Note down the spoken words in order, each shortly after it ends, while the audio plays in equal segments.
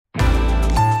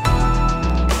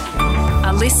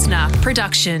listener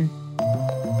production.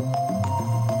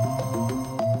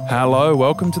 Hello,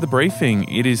 welcome to The Briefing.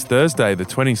 It is Thursday, the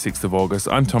 26th of August.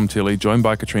 I'm Tom Tilley, joined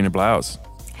by Katrina Blowers.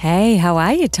 Hey, how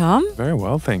are you, Tom? Very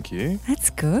well, thank you. That's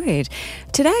good.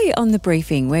 Today on The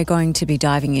Briefing, we're going to be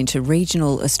diving into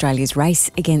regional Australia's race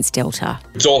against Delta.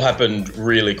 It's all happened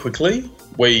really quickly.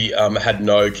 We had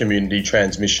no community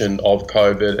transmission of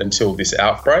COVID until this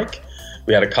outbreak.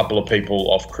 We had a couple of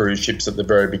people off cruise ships at the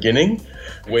very beginning.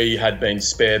 We had been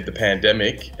spared the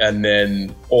pandemic, and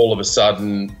then all of a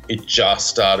sudden it just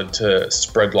started to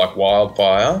spread like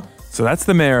wildfire. So that's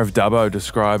the Mayor of Dubbo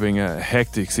describing a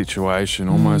hectic situation,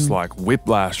 almost like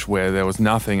whiplash, where there was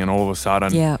nothing and all of a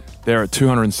sudden there are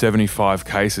 275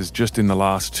 cases just in the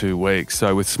last 2 weeks.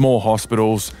 So with small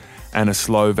hospitals and a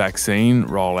slow vaccine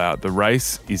rollout, the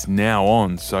race is now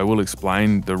on. So we'll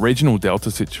explain the regional Delta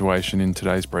situation in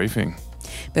today's briefing.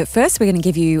 But first, we're going to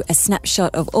give you a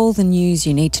snapshot of all the news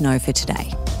you need to know for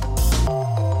today.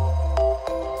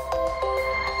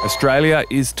 Australia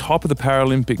is top of the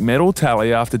Paralympic medal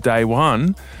tally after day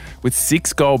one with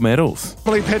 6 gold medals.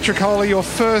 Emily Petricoli, your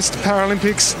first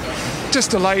Paralympics.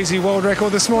 Just a lazy world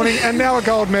record this morning and now a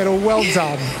gold medal. Well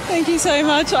done. Thank you so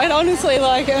much. I honestly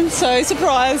am so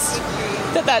surprised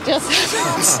that just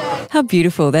happened. How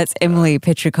beautiful. That's Emily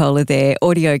Petricola there,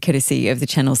 audio courtesy of the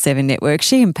Channel 7 network.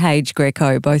 She and Paige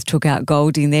Greco both took out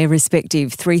gold in their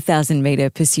respective 3,000-metre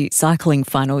pursuit cycling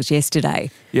finals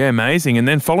yesterday. Yeah, amazing. And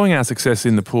then following our success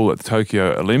in the pool at the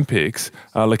Tokyo Olympics,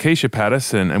 Lakeisha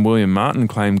Patterson and William Martin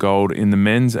claimed gold in the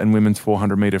men's and women's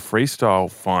 400-metre freestyle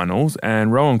finals,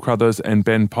 and Rowan Crothers and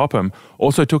Ben Popham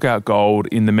also took out gold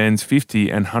in the men's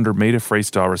 50 and 100-metre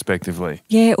freestyle respectively.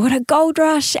 Yeah, what a gold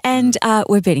rush. And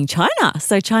we're beating China.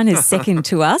 So China's second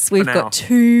to us. We've got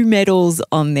 2 medals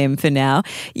on them for now.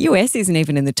 US isn't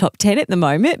even in the top 10 at the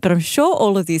moment, but I'm sure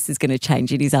all of this is going to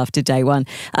change. It is after day one.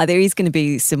 There is going to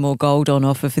be some more gold on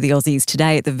offer for the Aussies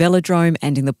today at the Velodrome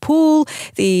and in the pool.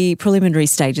 The preliminary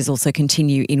stages also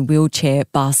continue in wheelchair,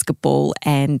 basketball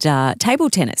and table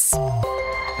tennis.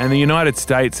 And the United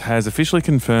States has officially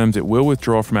confirmed it will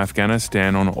withdraw from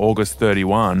Afghanistan on August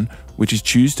 31, which is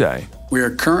Tuesday. We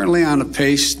are currently on a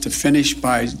pace to finish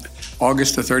by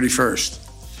August the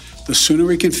 31st. The sooner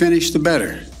we can finish, the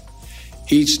better.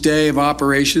 Each day of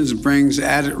operations brings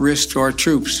added risk to our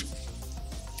troops.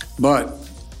 But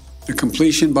the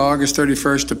completion by August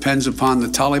 31st depends upon the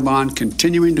Taliban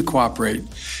continuing to cooperate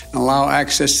and allow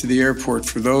access to the airport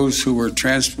for those who we're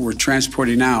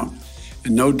transporting out,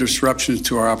 and no disruptions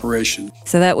to our operation.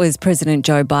 So that was President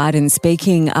Joe Biden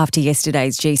speaking after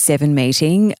yesterday's G7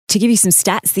 meeting. To give you some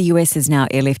stats, the US has now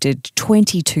airlifted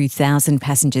 22,000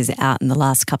 passengers out in the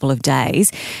last couple of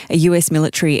days. A US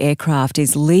military aircraft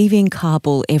is leaving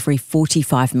Kabul every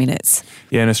 45 minutes.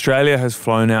 Yeah, and Australia has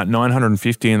flown out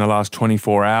 950 in the last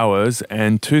 24 hours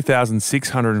and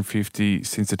 2,650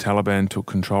 since the Taliban took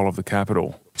control of the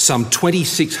capital. Some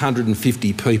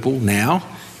 2,650 people now,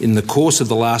 in the course of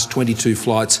the last 22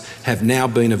 flights, have now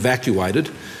been evacuated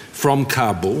from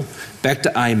Kabul back to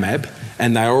AMAB,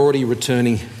 and they're already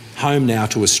returning home now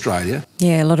to Australia.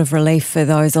 Yeah, a lot of relief for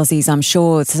those Aussies, I'm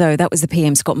sure. So that was the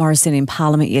PM Scott Morrison in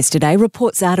Parliament yesterday.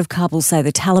 Reports out of Kabul say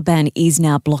the Taliban is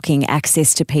now blocking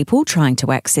access to people trying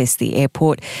to access the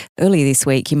airport. Earlier this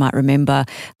week, you might remember,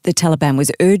 the Taliban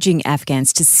was urging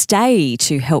Afghans to stay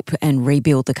to help and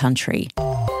rebuild the country.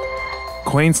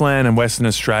 Queensland and Western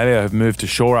Australia have moved to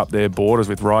shore up their borders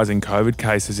with rising COVID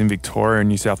cases in Victoria and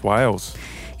New South Wales.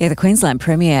 Yeah, the Queensland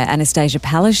Premier, Anastasia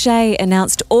Palaszczuk,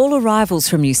 announced all arrivals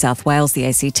from New South Wales, the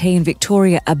ACT and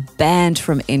Victoria are banned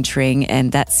from entering,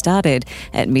 and that started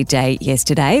at midday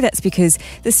yesterday. That's because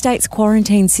the state's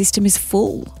quarantine system is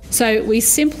full. So we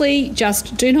simply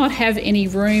just do not have any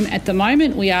room at the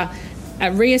moment. We are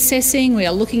reassessing, we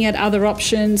are looking at other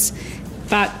options,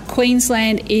 but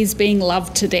Queensland is being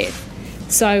loved to death.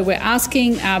 So we're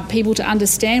asking people to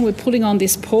understand we're putting on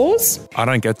this pause. I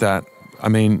don't get that. I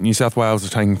mean, New South Wales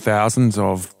is taking thousands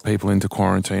of people into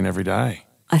quarantine every day.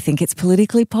 I think it's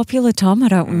politically popular, Tom. I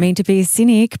don't mean to be a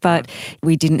cynic, but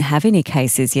we didn't have any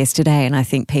cases yesterday, and I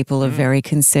think people are very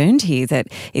concerned here that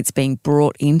it's being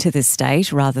brought into the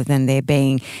state rather than there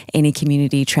being any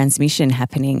community transmission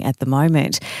happening at the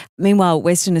moment. Meanwhile,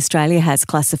 Western Australia has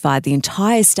classified the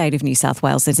entire state of New South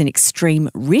Wales as an extreme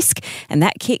risk, and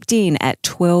that kicked in at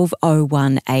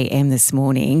 12:01 a.m. this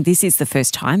morning. This is the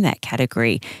first time that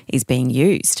category is being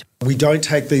used. We don't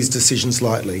take these decisions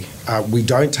lightly. We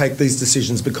don't take these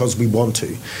decisions because we want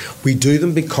to. We do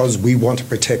them because we want to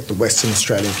protect the Western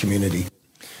Australian community.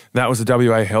 That was the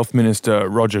WA Health Minister,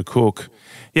 Roger Cook.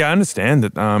 Yeah, I understand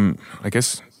that, I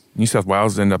guess New South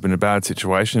Wales ended up in a bad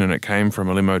situation, and it came from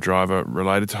a limo driver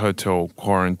related to hotel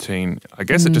quarantine. I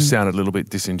guess it just sounded a little bit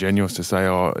disingenuous to say,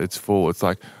 oh, it's full. It's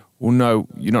like, well, no,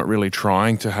 you're not really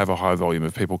trying to have a high volume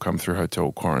of people come through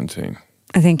hotel quarantine.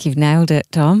 I think you've nailed it,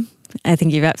 Tom. I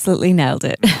think you've absolutely nailed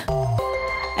it.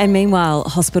 And meanwhile,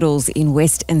 hospitals in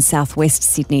West and Southwest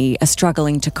Sydney are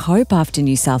struggling to cope after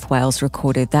New South Wales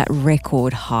recorded that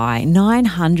record high,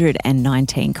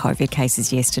 919 COVID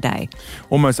cases yesterday.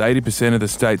 Almost 80% of the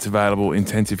state's available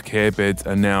intensive care beds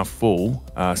are now full.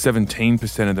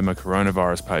 17% of them are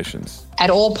coronavirus patients. At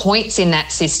all points in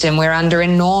that system, we're under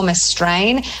enormous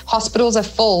strain. Hospitals are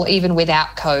full even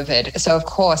without COVID. So, of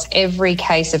course, every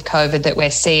case of COVID that we're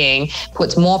seeing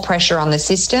puts more pressure on the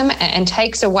system and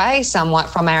takes away somewhat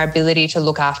from our ability to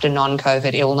look after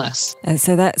non-COVID illness.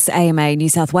 So that's AMA New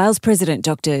South Wales President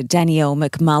Dr. Danielle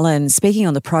McMullen speaking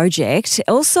on the project.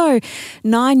 Also,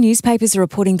 9 newspapers are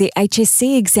reporting the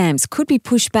HSC exams could be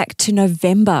pushed back to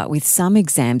November, with some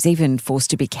exams even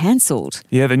forced to be cancelled.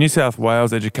 Yeah, the New South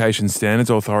Wales Education Standards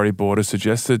Authority Board has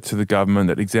suggested to the government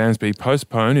that exams be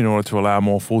postponed in order to allow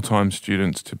more full-time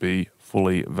students to be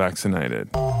fully vaccinated.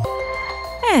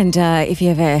 And if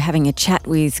you're ever having a chat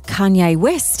with Kanye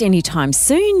West anytime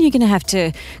soon, you're going to have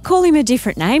to call him a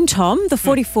different name, Tom. The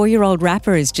 44-year-old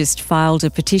rapper has just filed a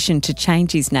petition to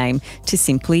change his name to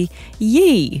simply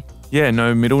Ye. Yeah,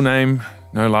 no middle name,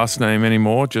 no last name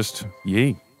anymore, just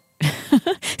Ye.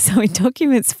 So in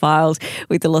documents filed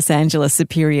with the Los Angeles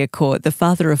Superior Court, the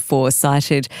father of 4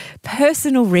 cited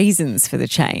personal reasons for the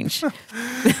change.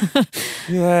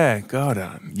 Yeah, God,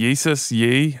 Yeezus,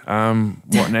 Ye.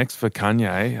 What next for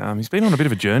Kanye? He's been on a bit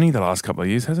of a journey the last couple of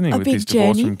years, hasn't he? With his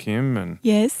divorce from Kim. And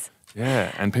yes.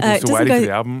 Yeah, and people are still waiting for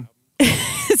the album.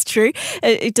 It's true.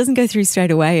 It doesn't go through straight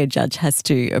away. A judge has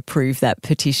to approve that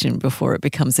petition before it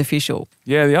becomes official.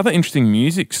 Yeah, the other interesting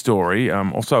music story,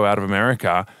 also out of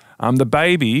America, the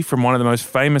baby from one of the most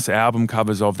famous album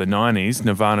covers of the 90s,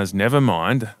 Nirvana's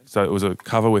Nevermind. So it was a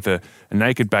cover with a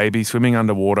naked baby swimming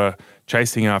underwater,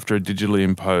 chasing after a digitally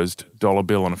imposed dollar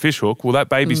bill on a fishhook. Well, that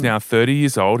baby's now 30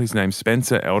 years old. His name's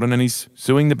Spencer Eldon, and he's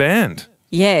suing the band.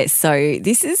 Yeah, so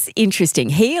this is interesting.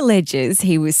 He alleges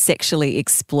he was sexually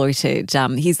exploited.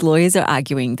 His lawyers are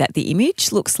arguing that the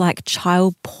image looks like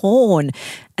child porn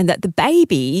and that the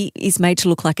baby is made to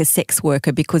look like a sex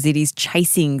worker because it is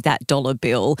chasing that dollar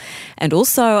bill. And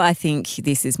also, I think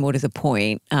this is more to the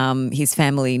point, his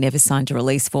family never signed a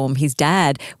release form. His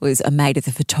dad was a mate of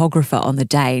the photographer on the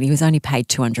day and he was only paid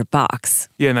 $200.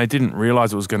 Yeah, and they didn't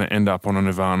realise it was going to end up on a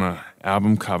Nirvana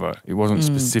album cover. It wasn't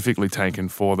specifically taken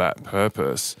for that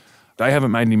purpose. They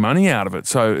haven't made any money out of it.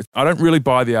 So I don't really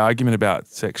buy the argument about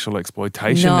sexual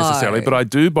exploitation necessarily, but I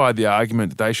do buy the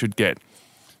argument that they should get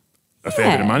a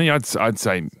fair bit of money. I'd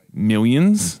say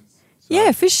millions.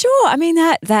 Yeah, for sure. I mean,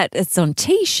 that it's on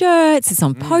T-shirts, it's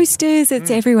on posters, it's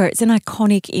everywhere. It's an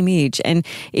iconic image. And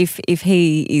if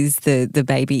he is the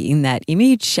baby in that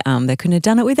image, they couldn't have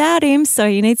done it without him. So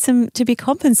you need to be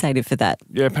compensated for that.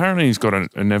 Yeah, apparently he's got a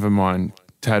Nevermind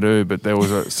tattoo, but there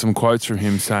was some quotes from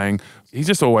him saying he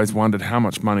just always wondered how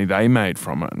much money they made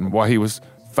from it and why he was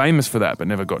famous for that but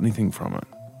never got anything from it.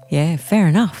 Yeah, fair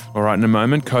enough. All right, in a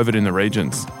moment, COVID in the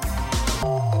regions.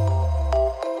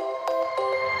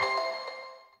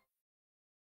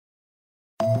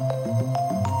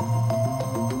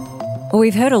 Well,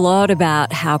 we've heard a lot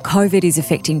about how COVID is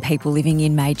affecting people living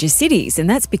in major cities, and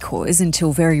that's because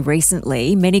until very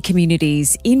recently, many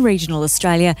communities in regional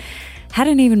Australia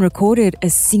hadn't even recorded a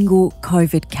single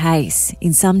COVID case.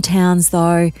 In some towns,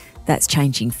 though, that's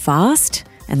changing fast,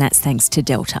 and that's thanks to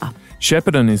Delta.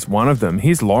 Shepparton is one of them.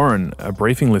 Here's Lauren, a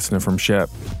briefing listener from Shep.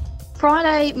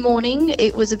 Friday morning,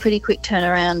 it was a pretty quick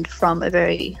turnaround from a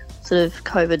very sort of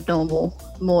COVID normal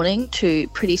morning to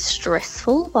pretty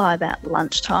stressful by about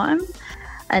lunchtime.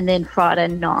 And then Friday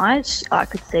night, I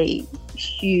could see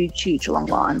huge long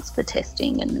lines for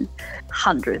testing and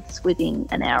hundreds within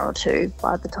an hour or two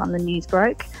by the time the news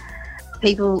broke.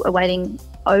 People are waiting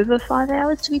over 5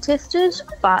 hours to be tested,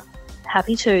 but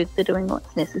happy to. They're doing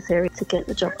what's necessary to get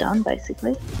the job done,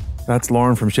 basically. That's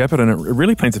Lauren from Shepparton. It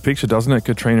really paints a picture, doesn't it,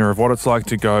 Katrina, of what it's like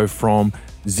to go from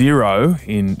 0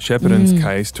 in Shepparton's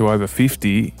case to over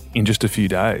 50 in just a few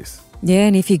days. Yeah,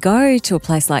 and if you go to a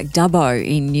place like Dubbo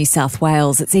in New South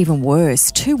Wales, it's even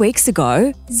worse. 2 weeks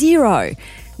ago, 0.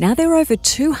 Now they're over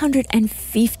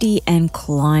 250 and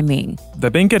climbing.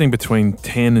 They've been getting between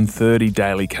 10 and 30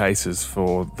 daily cases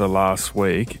for the last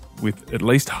week, with at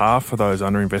least half of those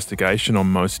under investigation on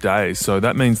most days. So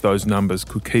that means those numbers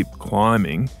could keep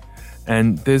climbing.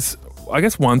 And there's, I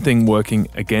guess, one thing working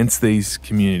against these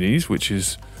communities, which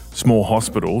is small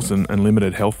hospitals and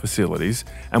limited health facilities.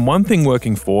 And one thing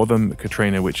working for them,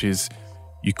 Katrina, which is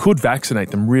you could vaccinate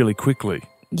them really quickly.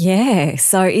 Yeah,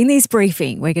 so in this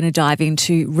briefing, we're going to dive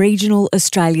into regional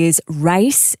Australia's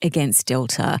race against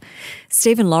Delta.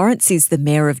 Stephen Lawrence is the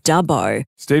Mayor of Dubbo.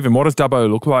 Stephen, what does Dubbo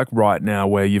look like right now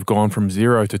where you've gone from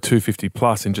 0 to 250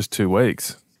 plus in just 2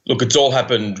 weeks? Look, it's all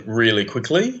happened really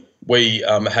quickly. We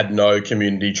had no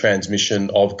community transmission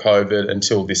of COVID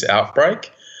until this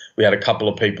outbreak. We had a couple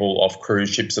of people off cruise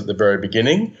ships at the very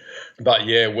beginning. But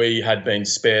yeah, we had been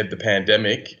spared the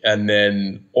pandemic, and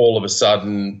then all of a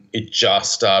sudden it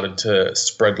just started to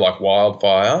spread like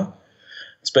wildfire.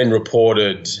 It's been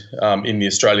reported in the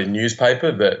Australian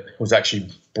newspaper that it was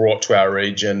actually brought to our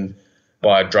region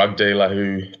by a drug dealer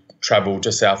who travelled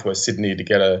to southwest Sydney to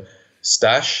get a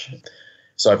stash.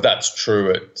 So if that's true,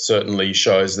 it certainly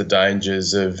shows the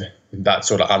dangers of that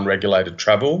sort of unregulated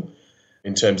travel.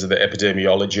 In terms of the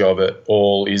epidemiology of it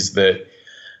all, is that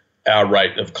our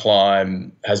rate of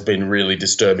climb has been really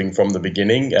disturbing from the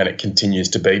beginning, and it continues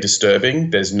to be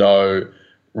disturbing. There's no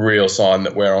real sign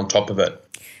that we're on top of it.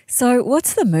 So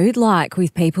what's the mood like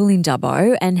with people in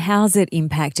Dubbo, and how's it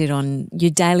impacted on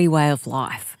your daily way of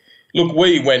life? Look,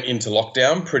 we went into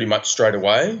lockdown pretty much straight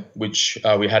away, which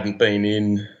we hadn't been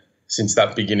in since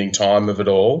that beginning time of it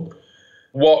all.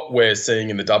 What we're seeing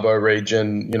in the Dubbo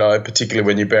region, particularly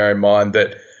when you bear in mind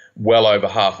that well over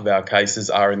half of our cases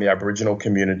are in the Aboriginal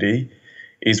community,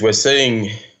 is we're seeing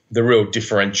the real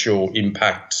differential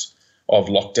impact of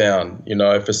lockdown.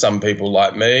 For some people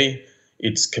like me,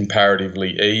 it's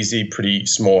comparatively easy, pretty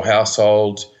small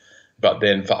household. But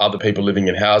then for other people living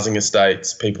in housing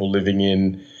estates, people living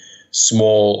in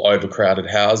small, overcrowded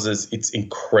houses, it's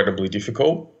incredibly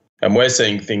difficult. And we're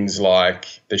seeing things like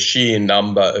the sheer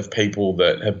number of people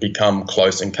that have become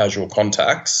close and casual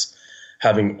contacts,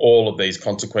 having all of these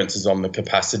consequences on the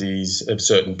capacities of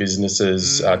certain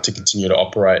businesses to continue to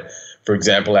operate. For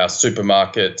example, our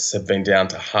supermarkets have been down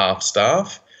to half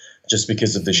staff just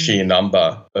because of the sheer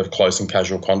number of close and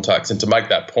casual contacts. And to make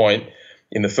that point,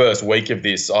 in the first week of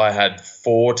this, I had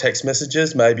 4 text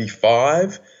messages, maybe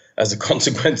 5, as a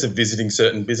consequence of visiting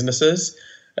certain businesses.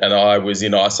 And I was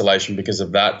in isolation because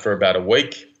of that for about a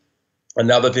week.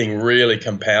 Another thing really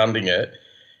compounding it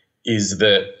is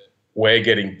that we're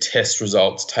getting test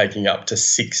results taking up to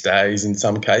 6 days in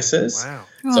some cases. Wow.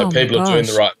 So people are doing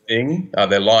the right thing.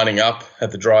 They're lining up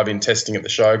at the drive-in testing at the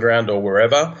showground or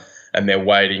wherever, and they're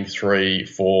waiting 3,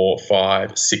 4,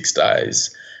 5, 6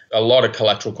 days. A lot of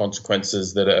collateral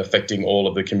consequences that are affecting all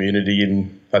of the community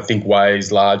in, I think, ways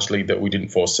largely that we didn't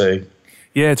foresee.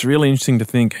 Yeah, it's really interesting to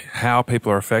think how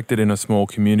people are affected in a small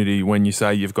community when you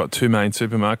say you've got 2 main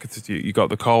supermarkets, you've got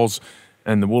the Coles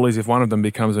and the Woolies. If one of them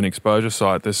becomes an exposure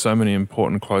site, there's so many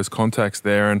important close contacts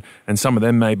there, and some of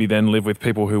them maybe then live with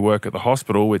people who work at the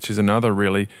hospital, which is another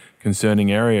really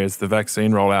concerning area as the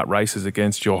vaccine rollout races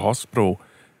against your hospital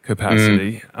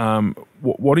capacity.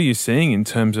 What are you seeing in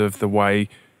terms of the way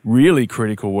really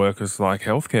critical workers like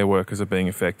healthcare workers are being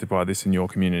affected by this in your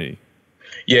community?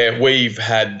 Yeah, we've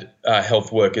had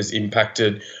health workers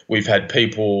impacted. We've had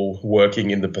people working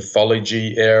in the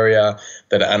pathology area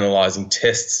that are analysing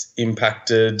tests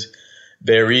impacted.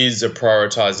 There is a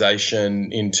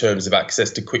prioritisation in terms of access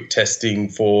to quick testing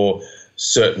for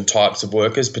certain types of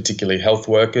workers, particularly health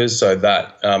workers, so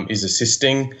that is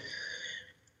assisting.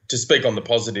 To speak on the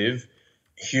positive,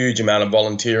 huge amount of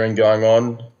volunteering going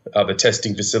on. The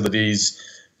testing facilities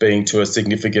being to a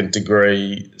significant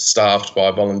degree staffed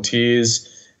by volunteers,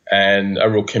 and a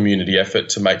real community effort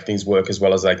to make things work as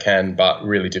well as they can, but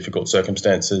really difficult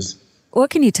circumstances. What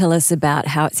can you tell us about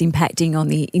how it's impacting on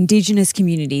the Indigenous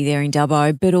community there in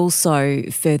Dubbo, but also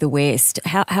further west?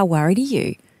 How worried are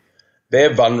you?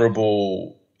 They're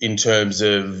vulnerable in terms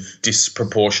of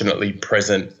disproportionately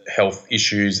present health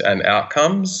issues and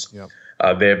outcomes.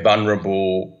 Yep. They're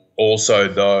vulnerable also,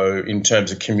 though, in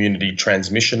terms of community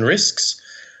transmission risks,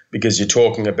 because you're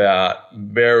talking about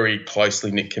very closely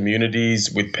knit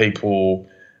communities with people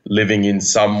living in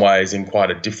some ways in quite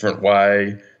a different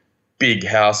way, big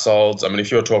households. I mean,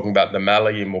 if you're talking about the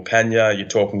Mallee in Wilcannia, you're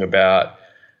talking about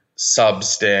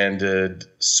substandard,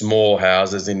 small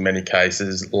houses in many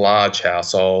cases, large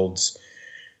households.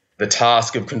 The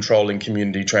task of controlling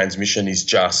community transmission is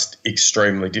just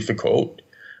extremely difficult.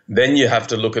 Then you have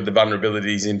to look at the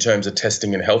vulnerabilities in terms of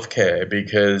testing and healthcare,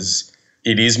 because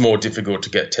it is more difficult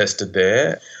to get tested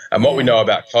there. And what we know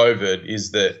about COVID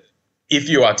is that if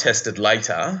you are tested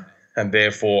later and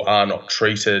therefore are not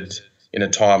treated in a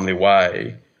timely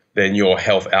way, then your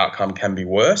health outcome can be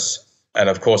worse. And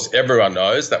of course, everyone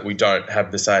knows that we don't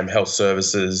have the same health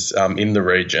services in the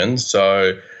region.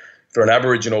 So For an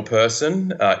Aboriginal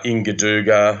person in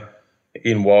Gaduga,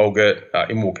 in Walgett,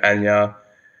 in Wilcannia,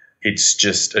 it's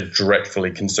just a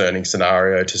dreadfully concerning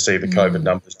scenario to see the COVID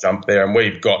numbers jump there. And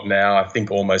we've got now, I think,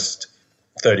 almost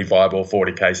 35 or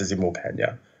 40 cases in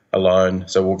Wilcannia alone.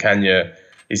 So Wilcannia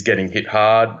is getting hit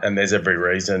hard, and there's every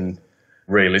reason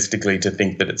realistically to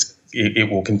think that it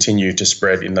will continue to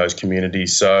spread in those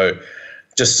communities. So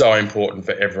just so important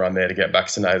for everyone there to get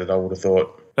vaccinated, I would have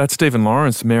thought. That's Stephen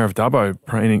Lawrence, Mayor of Dubbo,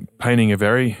 painting a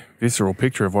very visceral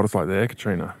picture of what it's like there,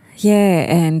 Katrina. Yeah,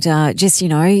 and just,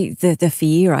 the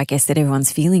fear, I guess, that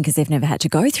everyone's feeling because they've never had to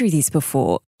go through this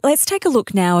before. Let's take a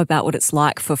look now about what it's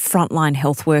like for frontline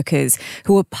health workers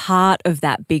who are part of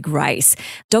that big race.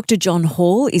 Dr. John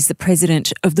Hall is the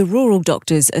president of the Rural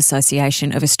Doctors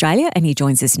Association of Australia, and he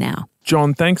joins us now.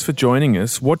 John, thanks for joining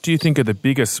us. What do you think are the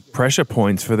biggest pressure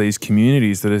points for these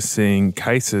communities that are seeing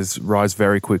cases rise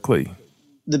very quickly?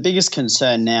 The biggest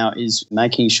concern now is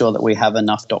making sure that we have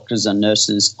enough doctors and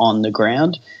nurses on the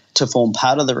ground to form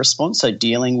part of the response, so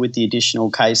dealing with the additional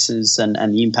cases and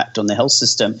the impact on the health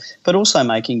system, but also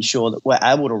making sure that we're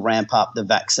able to ramp up the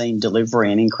vaccine delivery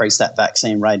and increase that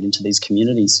vaccine rate into these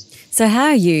communities. So how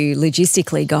are you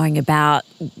logistically going about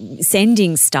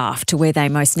sending staff to where they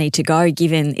most need to go,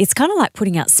 given it's kind of like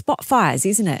putting out spot fires,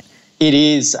 isn't it? It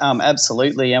is,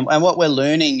 absolutely. And what we're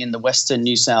learning in the Western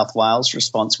New South Wales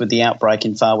response with the outbreak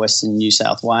in far western New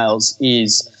South Wales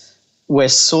is we're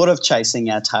sort of chasing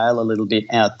our tail a little bit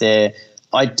out there.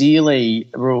 Ideally,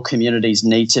 rural communities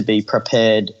need to be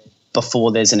prepared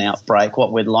before there's an outbreak.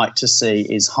 What we'd like to see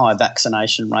is high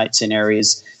vaccination rates in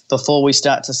areas before we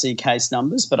start to see case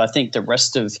numbers. But I think the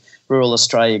rest of rural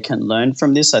Australia can learn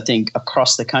from this. I think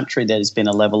across the country there's been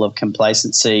a level of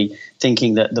complacency,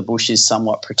 thinking that the bush is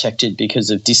somewhat protected because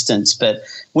of distance. But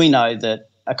we know that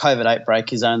a COVID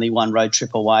outbreak is only one road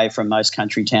trip away from most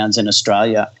country towns in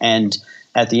Australia. And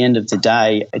at the end of the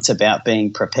day, it's about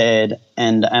being prepared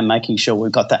and making sure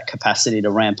we've got that capacity to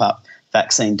ramp up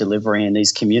vaccine delivery in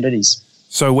these communities.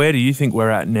 So where do you think we're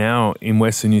at now in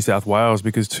Western New South Wales?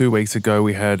 Because 2 weeks ago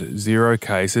we had 0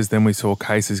 cases, then we saw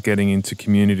cases getting into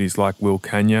communities like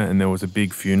Wilcannia, and there was a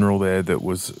big funeral there that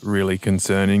was really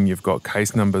concerning. You've got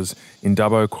case numbers in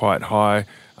Dubbo quite high,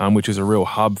 which is a real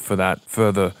hub for that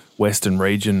further western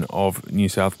region of New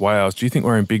South Wales. Do you think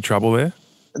we're in big trouble there?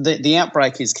 The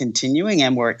outbreak is continuing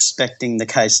and we're expecting the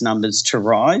case numbers to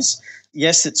rise.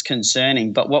 Yes, it's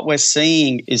concerning, but what we're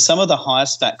seeing is some of the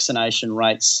highest vaccination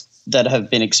rates that have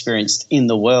been experienced in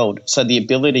the world. So the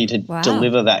ability to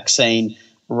deliver vaccine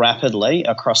rapidly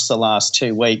across the last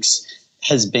 2 weeks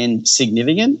has been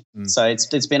significant. So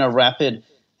it's been a rapid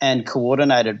and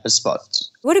coordinated response.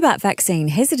 What about vaccine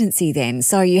hesitancy then?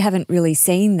 So you haven't really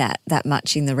seen that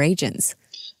much in the regions?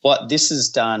 What this has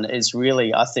done is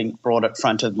really, I think, brought it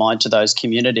front of mind to those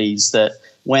communities that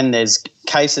when there's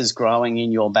cases growing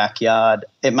in your backyard,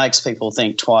 it makes people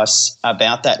think twice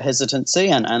about that hesitancy.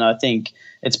 And I think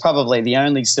it's probably the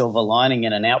only silver lining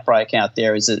in an outbreak out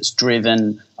there is it's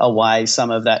driven away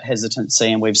some of that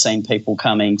hesitancy, and we've seen people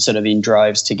coming sort of in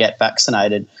droves to get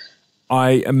vaccinated.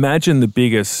 I imagine the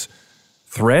biggest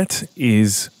threat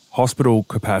is hospital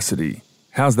capacity.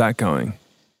 How's that going?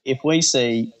 If we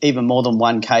see even more than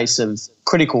one case of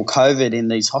critical COVID in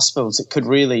these hospitals, it could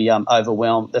really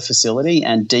overwhelm the facility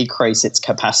and decrease its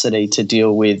capacity to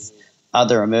deal with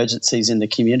other emergencies in the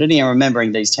community. And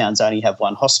remembering these towns only have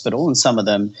one hospital, and some of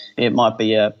them, it might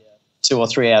be a 2 or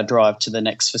 3 hour drive to the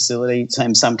next facility.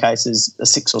 In some cases, a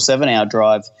 6 or 7 hour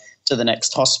drive to the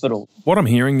next hospital. What I'm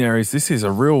hearing there is this is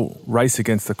a real race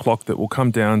against the clock that will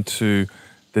come down to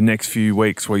the next few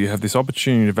weeks, where you have this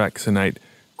opportunity to vaccinate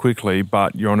quickly,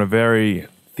 but you're on a very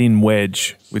thin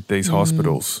wedge with these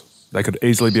hospitals. They could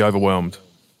easily be overwhelmed.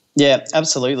 Yeah,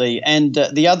 absolutely. And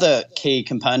the other key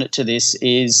component to this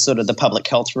is sort of the public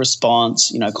health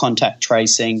response, contact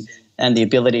tracing and the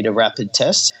ability to rapid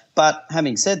test. But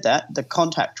having said that, the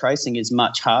contact tracing is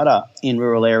much harder in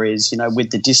rural areas, with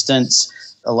the distance.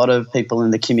 A lot of people in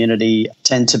the community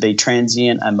tend to be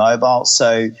transient and mobile.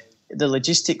 So the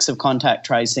logistics of contact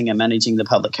tracing and managing the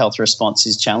public health response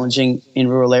is challenging in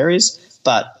rural areas,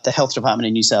 but the Health Department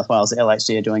in New South Wales, the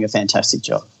LHD, are doing a fantastic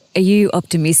job. Are you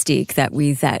optimistic that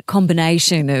with that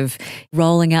combination of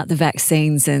rolling out the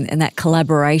vaccines and that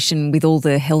collaboration with all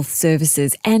the health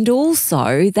services and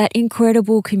also that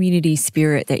incredible community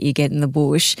spirit that you get in the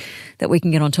bush, that we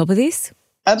can get on top of this?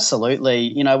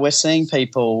 Absolutely. We're seeing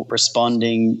people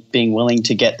responding, being willing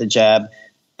to get the jab.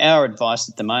 our advice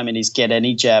at the moment is get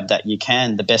any jab that you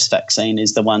can. The best vaccine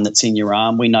is the one that's in your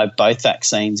arm. We know both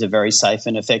vaccines are very safe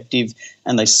and effective,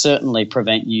 and they certainly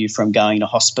prevent you from going to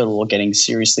hospital or getting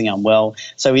seriously unwell.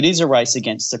 So it is a race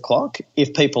against the clock.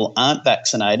 If people aren't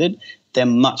vaccinated, they're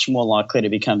much more likely to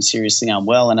become seriously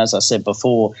unwell. And as I said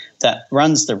before, that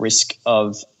runs the risk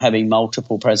of having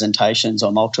multiple presentations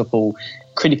or multiple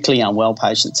critically unwell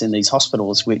patients in these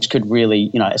hospitals, which could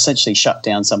really, essentially shut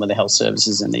down some of the health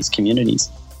services in these communities.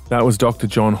 That was Dr.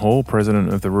 John Hall,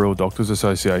 President of the Rural Doctors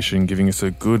Association, giving us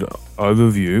a good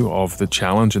overview of the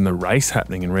challenge and the race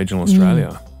happening in regional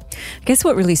Australia. I guess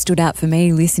what really stood out for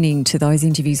me listening to those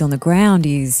interviews on the ground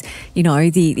is,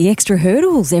 the extra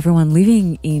hurdles everyone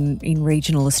living in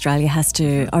regional Australia has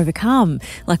to overcome.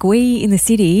 Like we in the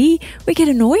city, we get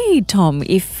annoyed, Tom,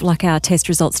 if our test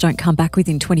results don't come back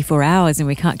within 24 hours and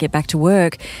we can't get back to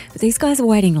work. But these guys are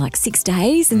waiting 6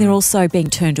 days, and they're also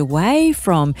being turned away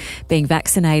from being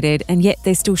vaccinated, and yet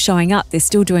they're still showing up. They're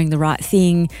still doing the right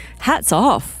thing. Hats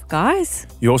off, guys.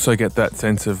 You also get that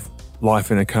sense of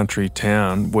life in a country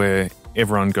town where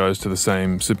everyone goes to the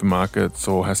same supermarkets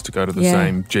or has to go to the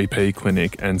same GP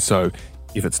clinic. And so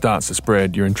if it starts to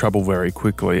spread, you're in trouble very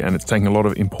quickly, and it's taking a lot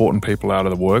of important people out of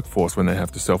the workforce when they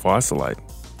have to self-isolate.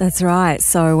 That's right.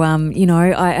 So,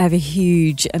 I have a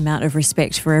huge amount of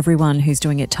respect for everyone who's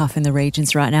doing it tough in the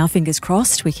regions right now. Fingers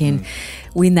crossed we can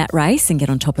win that race and get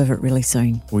on top of it really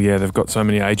soon. Well, yeah, they've got so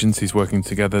many agencies working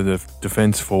together, the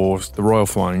Defence Force, the Royal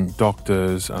Flying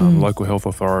Doctors, local health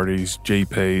authorities,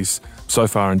 GPs. So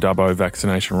far in Dubbo,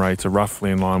 vaccination rates are roughly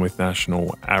in line with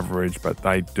national average, but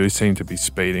they do seem to be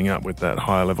speeding up with that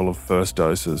higher level of first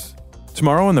doses.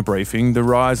 Tomorrow in the briefing, the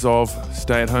rise of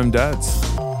stay-at-home dads.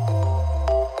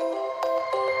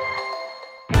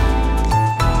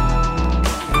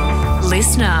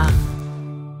 Listener.